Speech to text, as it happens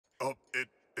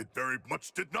very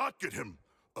much did not get him.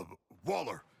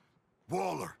 Waller.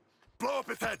 Waller. Blow up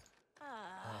his head!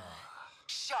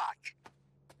 Shark.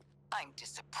 I'm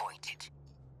disappointed.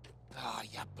 Oh,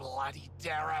 you bloody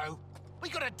Darrow. We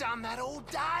could have done that all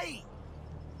day.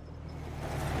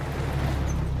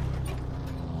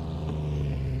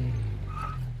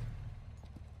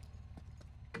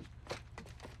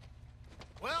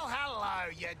 Well,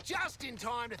 hello. You're just in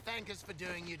time to thank us for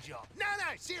doing your job. No,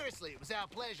 seriously, it was our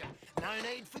pleasure. No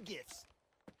need for gifts.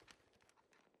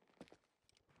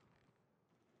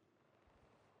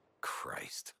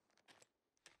 Christ.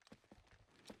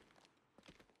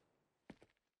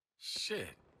 Shit.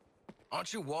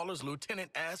 Aren't you Waller's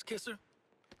lieutenant ass-kisser?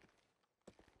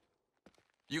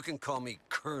 You can call me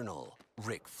Colonel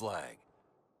Rick Flag.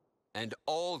 And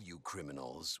all you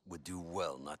criminals would do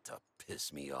well not to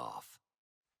piss me off.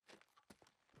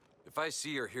 If I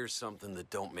see or hear something that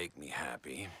don't make me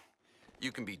happy,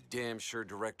 you can be damn sure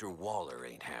Director Waller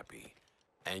ain't happy.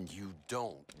 And you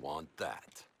don't want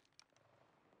that.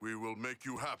 We will make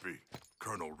you happy,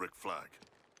 Colonel Rick Flag.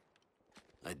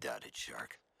 I doubt it,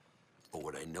 Shark. But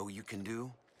what I know you can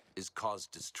do is cause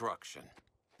destruction.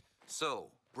 So,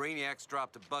 Brainiac's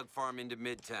dropped a bug farm into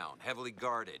Midtown, heavily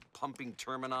guarded, pumping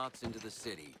Terminauts into the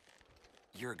city.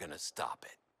 You're gonna stop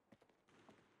it.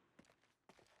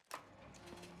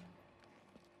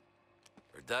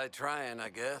 Or die trying, I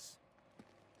guess.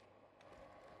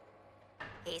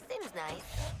 He seems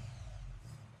nice.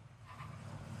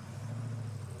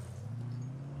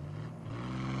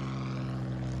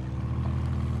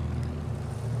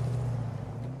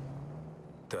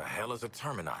 The hell is a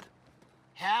Terminaut?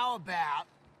 How about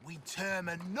we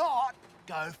Terminaut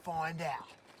go find out?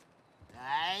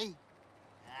 Hey?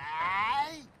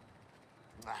 Hey?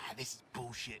 This is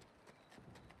bullshit.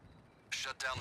 Shut down